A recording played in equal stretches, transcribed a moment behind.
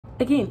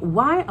again,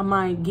 why am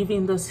I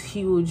giving this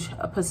huge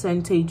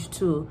percentage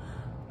to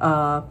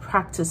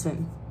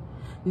practicing?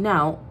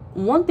 Now,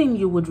 one thing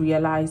you would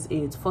realize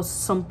is for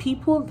some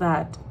people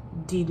that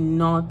did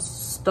not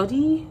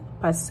study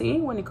per se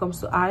when it comes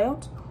to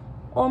IELTS,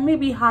 or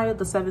maybe hired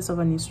the service of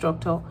an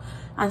instructor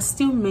and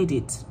still made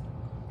it,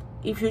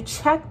 if you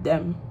check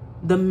them,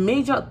 the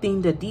major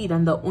thing they did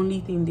and the only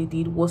thing they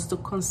did was to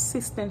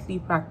consistently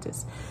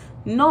practice.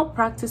 Not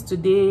practice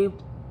today,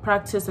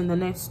 practice in the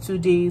next 2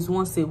 days,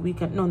 once a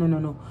week.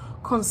 No.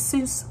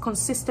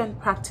 Consistent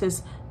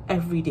practice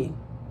every day.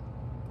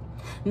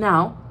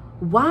 Now,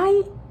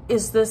 why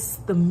is this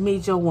the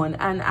major one?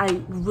 And I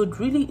would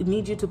really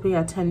need you to pay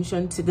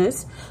attention to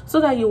this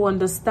so that you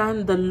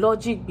understand the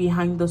logic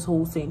behind this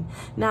whole thing.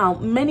 Now,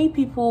 many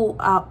people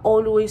are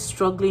always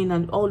struggling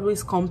and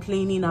always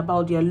complaining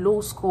about their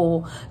low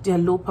score, their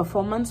low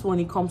performance when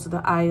it comes to the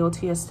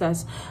IELTS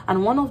test.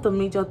 And one of the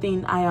major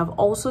things I have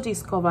also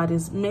discovered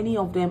is many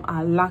of them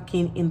are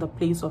lacking in the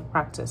place of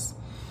practice.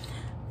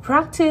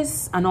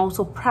 Practice and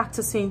also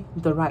practicing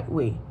the right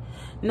way.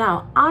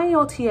 Now,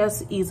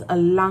 IELTS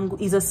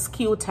is a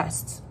skill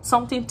test,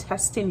 something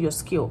testing your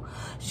skill.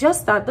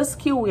 Just that the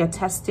skill we are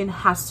testing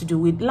has to do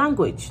with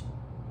language.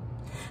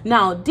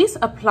 Now, this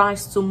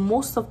applies to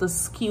most of the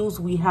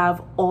skills we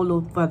have all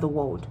over the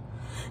world.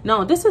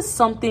 Now, this is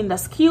something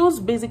that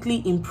skills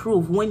basically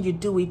improve when you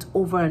do it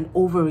over and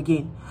over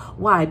again.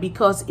 Why?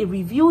 Because it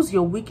reveals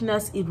your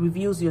weakness, it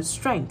reveals your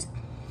strength.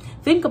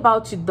 Think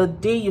about it, the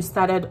day you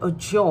started a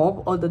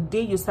job or the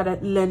day you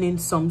started learning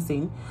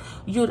something,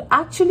 you'd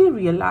actually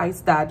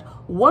realize that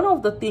one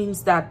of the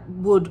things that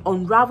would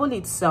unravel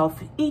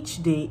itself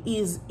each day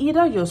is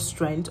either your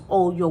strength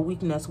or your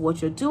weakness,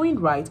 what you're doing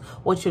right,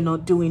 what you're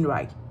not doing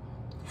right.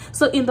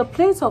 So in the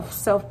place of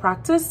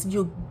self-practice,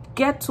 you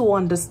get to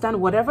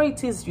understand whatever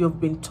it is you've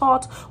been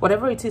taught,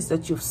 whatever it is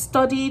that you've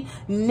studied.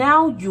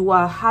 Now you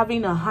are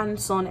having a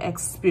hands-on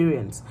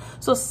experience.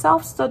 So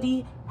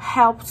self-study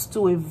helps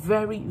to a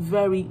very,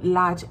 very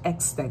large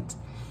extent.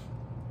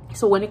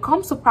 So when it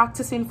comes to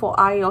practicing for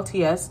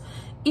IELTS,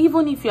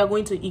 even if you are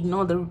going to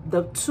ignore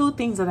the two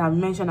things that I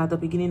mentioned at the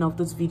beginning of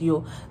this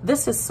video,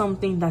 this is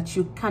something that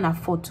you can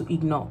afford to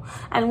ignore.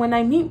 And when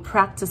I mean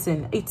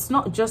practicing, it's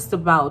not just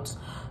about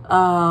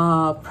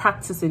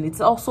practicing,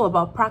 it's also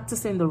about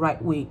practicing the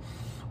right way.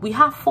 We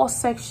have 4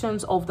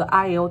 sections of the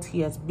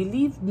IELTS.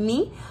 Believe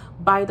me,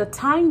 by the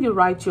time you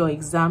write your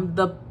exam,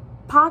 the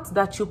part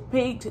that you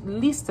paid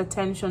least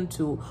attention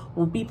to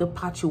will be the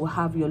part you will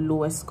have your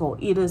lowest score.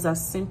 It is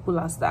as simple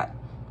as that.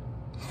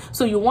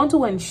 So you want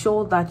to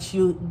ensure that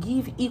you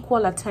give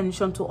equal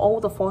attention to all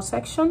the 4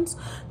 sections.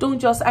 Don't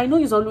just, I know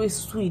it's always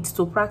sweet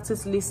to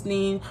practice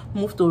listening,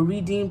 move to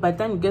reading. By the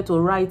time you get to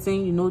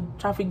writing, you know,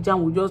 traffic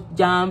jam will just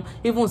jam.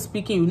 Even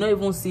speaking, you don't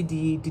even see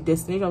the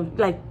destination.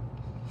 Like,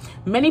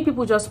 many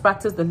people just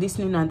practice the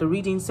listening and the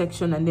reading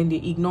section and then they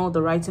ignore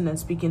the writing and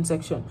speaking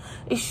section.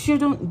 It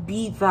shouldn't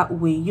be that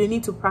way. You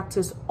need to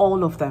practice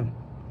all of them,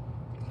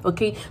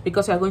 okay?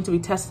 Because you are going to be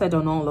tested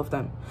on all of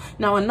them.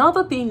 Now,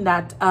 another thing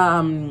that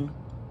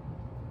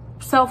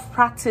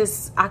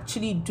self-practice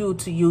actually do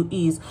to you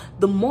is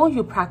the more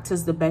you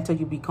practice, the better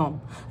you become.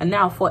 And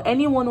now for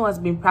anyone who has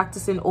been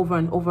practicing over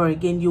and over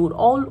again, you would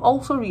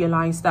also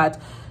realize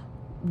that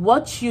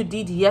what you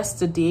did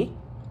yesterday,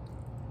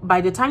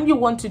 by the time you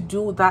want to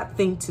do that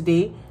thing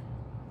today,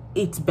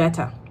 it's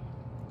better.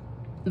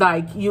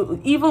 Like, you,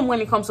 even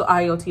when it comes to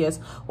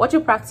IELTS, what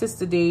you practice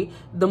today,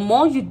 the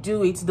more you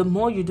do it,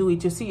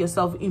 you see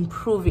yourself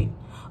improving.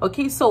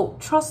 Okay, so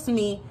trust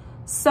me,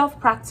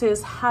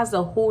 self-practice has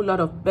a whole lot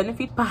of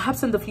benefit.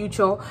 Perhaps in the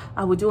future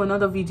I will do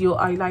another video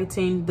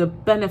highlighting the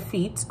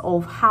benefits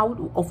of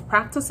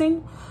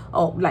practicing,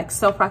 or like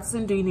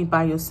self-practicing, doing it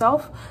by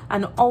yourself,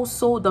 and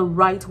also the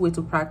right way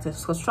to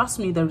practice. Because trust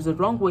me, there is a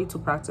wrong way to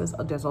practice,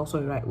 or there's also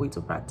a right way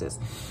to practice.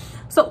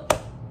 So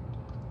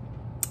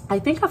I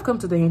think I've come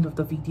to the end of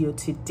the video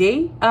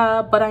today,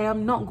 but I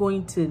am not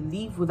going to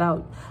leave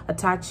without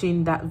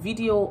attaching that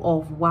video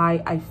of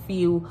why I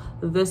feel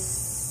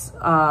this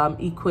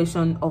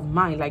equation of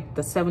mine, like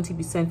the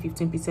 70%,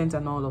 15%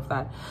 and all of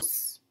that.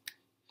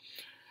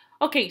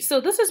 Okay, so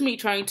this is me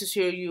trying to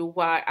show you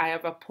why I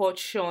have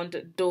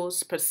apportioned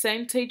those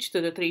percentage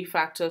to the 3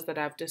 factors that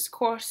I've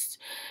discussed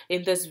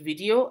in this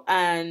video,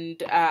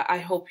 and I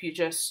hope you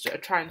just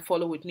try and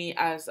follow with me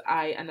as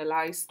I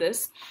analyze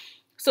this.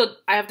 So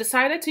I have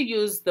decided to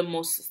use the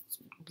most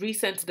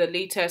recent, the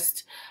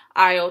latest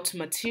IELTS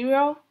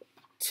material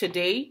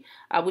today,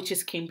 which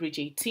is Cambridge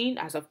 18.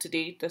 As of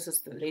today, this is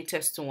the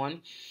latest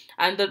one.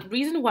 And the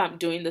reason why I'm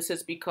doing this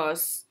is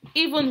because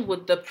even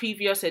with the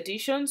previous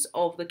editions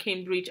of the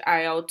Cambridge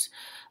IELTS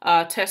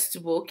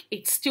test book,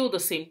 it's still the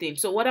same thing.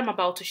 So what I'm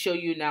about to show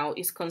you now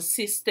is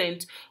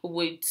consistent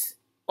with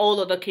all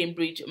other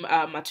Cambridge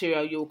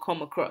material you'll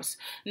come across.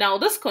 Now,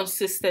 this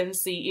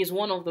consistency is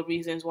one of the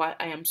reasons why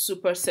I am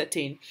super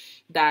certain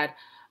that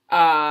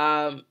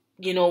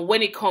you know,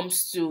 when it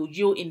comes to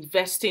you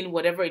investing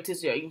whatever it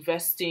is you're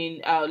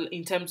investing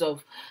in terms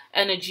of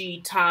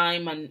energy,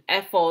 time, and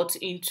effort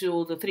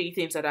into the three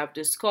things that I've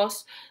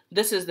discussed,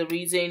 this is the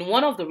reason,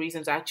 one of the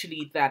reasons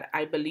actually, that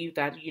I believe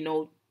that, you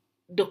know,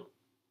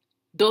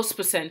 those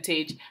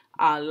percentage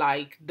are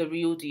like the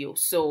real deal.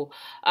 So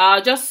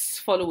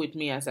just follow with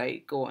me as I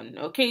go on.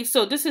 Okay,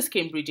 so this is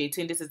Cambridge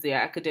 18. This is the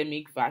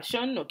academic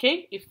version.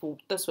 Okay, if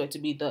this were to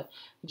be the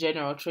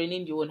general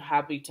training, you won't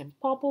have it in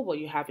purple, but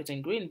you have it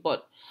in green.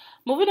 But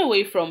moving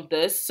away from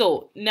this,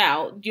 so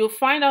now you'll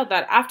find out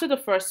that after the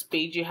first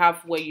page, you have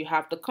where you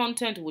have the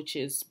content, which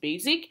is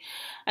basic.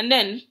 And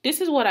then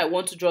this is what I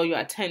want to draw your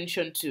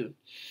attention to.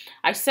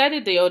 I said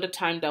it the other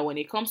time that when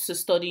it comes to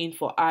studying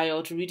for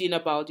IELTS, reading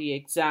about the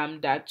exam,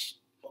 that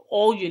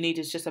all you need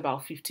is just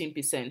about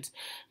 15%.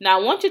 Now,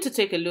 I want you to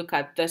take a look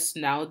at this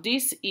now.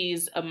 This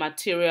is a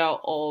material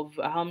of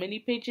how many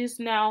pages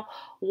now?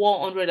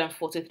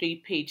 143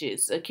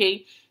 pages,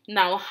 okay?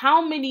 Now,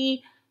 how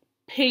many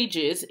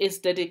pages is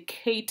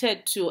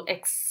dedicated to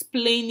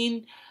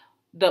explaining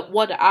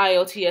what the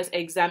IELTS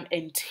exam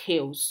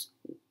entails?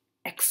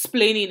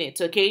 Explaining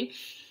it, okay?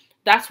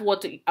 That's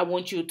what I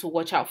want you to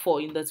watch out for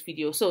in this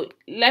video. So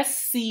let's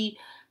see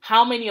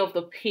how many of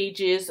the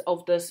pages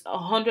of this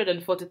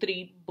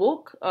 143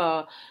 book,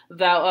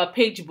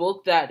 page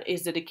book that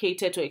is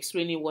dedicated to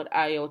explaining what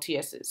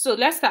IELTS is. So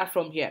let's start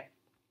from here.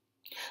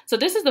 So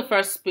this is the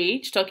first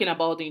page talking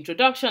about the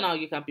introduction, how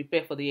you can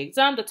prepare for the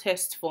exam, the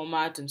test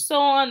format, and so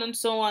on and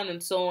so on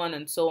and so on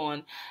and so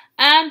on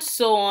and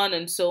so on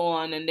and so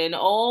on, and then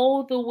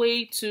all the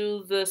way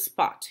to this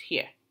part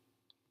here.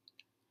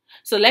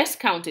 So let's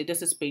count it.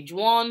 This is page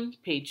 1,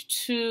 page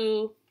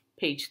 2,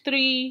 page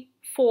 3,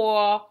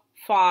 4,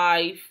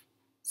 5,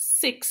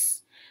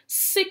 6.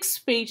 6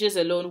 pages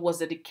alone was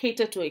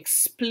dedicated to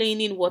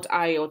explaining what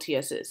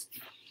IELTS is.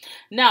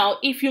 Now,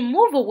 if you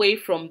move away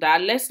from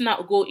that, let's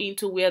now go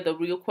into where the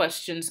real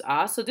questions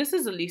are. So this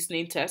is a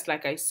listening test,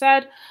 like I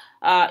said.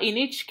 In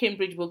each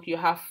Cambridge book, you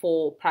have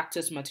 4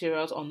 practice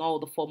materials on all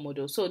the 4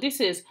 modules. So this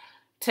is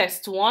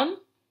test 1,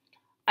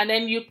 and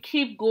then you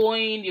keep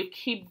going,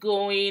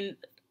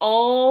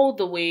 all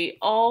the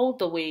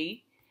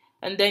way,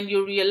 and then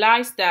you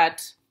realize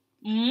that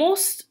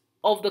most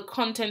of the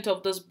content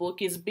of this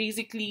book is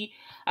basically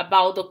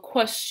about the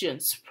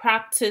questions,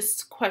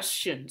 practice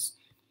questions.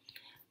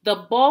 The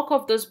bulk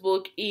of this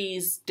book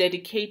is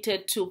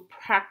dedicated to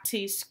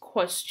practice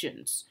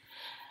questions.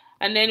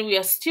 And then we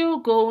are still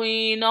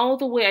going all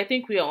the way. I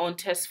think we are on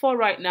test 4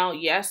 right now,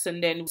 yes.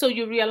 And then, so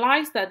you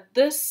realize that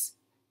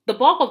the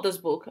bulk of this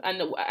book,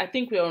 and I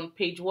think we're on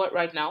page what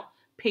right now?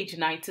 Page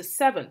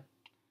 97.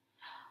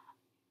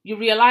 You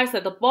realize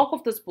that the bulk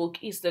of this book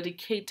is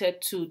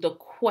dedicated to the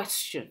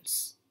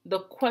questions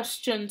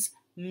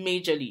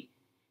majorly,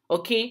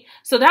 okay?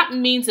 So that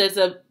means there's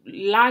a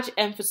large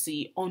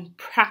emphasis on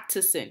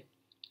practicing.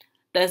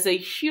 There's a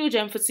huge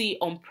emphasis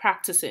on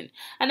practicing.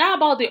 And how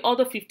about the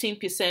other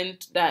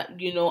 15% that,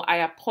 you know, I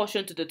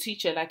apportion to the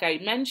teacher? Like I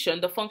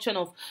mentioned, the function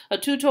of a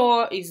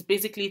tutor is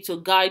basically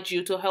to guide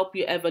you, to help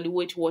you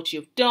evaluate what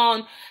you've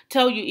done,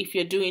 tell you if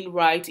you're doing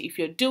right, if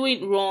you're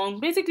doing wrong,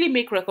 basically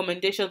make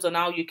recommendations on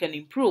how you can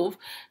improve.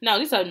 Now,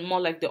 these are more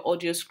like the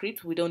audio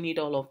script. We don't need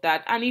all of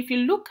that. And if you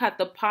look at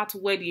the part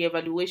where the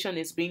evaluation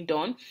is being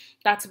done,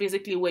 that's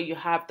basically where you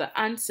have the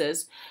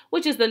answers,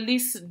 which is the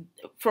list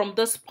from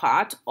this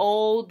part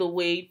all the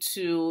way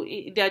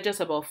to, they're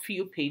just about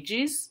few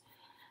pages,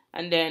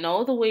 and then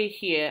all the way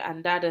here,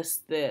 and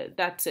that's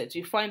it.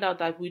 You find out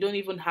that we don't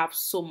even have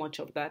so much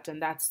of that, and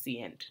that's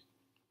the end.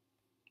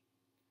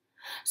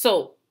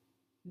 So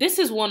this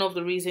is one of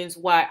the reasons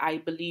why I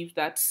believe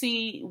that,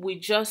 see, we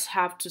just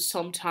have to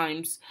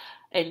sometimes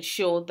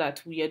ensure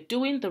that we are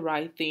doing the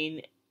right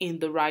thing in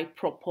the right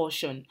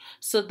proportion.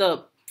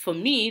 So for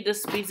me,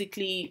 this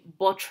basically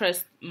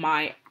buttressed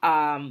my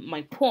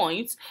my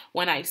points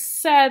when I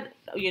said,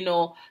 you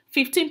know,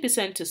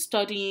 15% to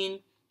studying,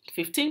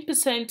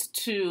 15%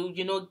 to,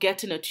 you know,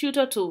 getting a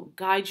tutor to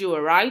guide you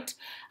right,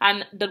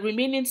 and the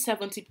remaining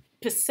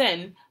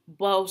 70%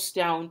 boils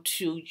down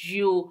to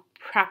you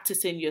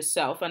practicing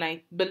yourself. And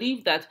I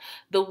believe that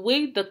the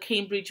way the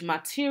Cambridge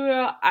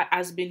material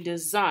has been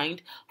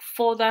designed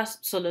further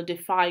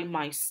solidify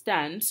my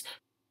stance.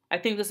 I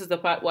think this is the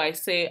part where I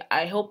say,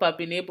 I hope I've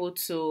been able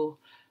to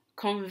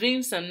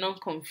convince and not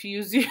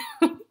confuse you.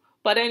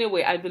 But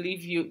anyway, I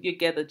believe you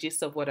get the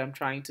gist of what I'm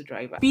trying to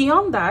drive at.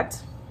 Beyond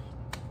that,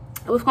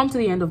 we've come to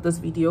the end of this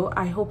video.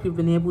 I hope you've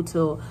been able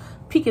to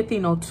pick a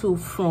thing or two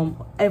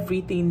from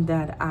everything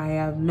that I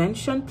have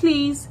mentioned.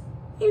 Please,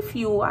 if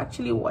you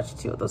actually watched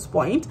till this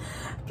point,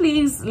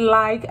 please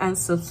like and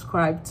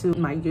subscribe to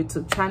my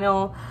YouTube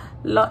channel.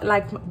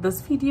 Like this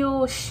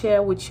video,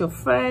 share with your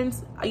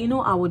friends. You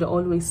know, I would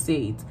always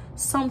say it,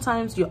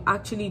 sometimes you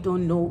actually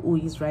don't know who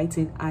is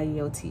writing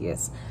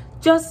IELTS.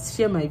 Just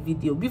share my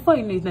video. Before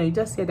you know it, now you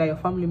just say that your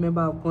family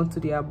member have gone to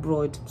the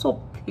abroad. So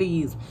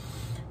please,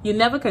 you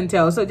never can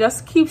tell, so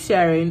just keep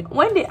sharing.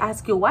 When they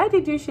ask you, why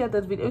did you share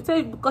that video, you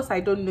say, because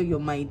I don't know your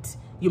mind.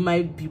 you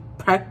might be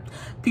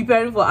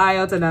preparing for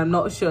IELTS and I'm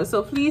not sure.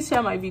 So please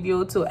share my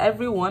video to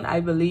everyone. I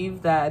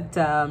believe that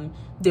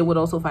they would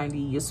also find it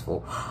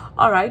useful.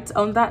 All right,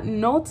 on that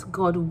note,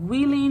 God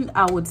willing,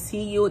 I would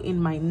see you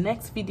in my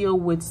next video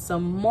with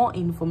some more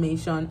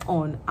information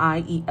on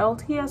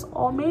IELTS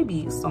or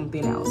maybe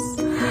something else.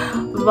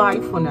 Bye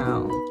for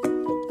now.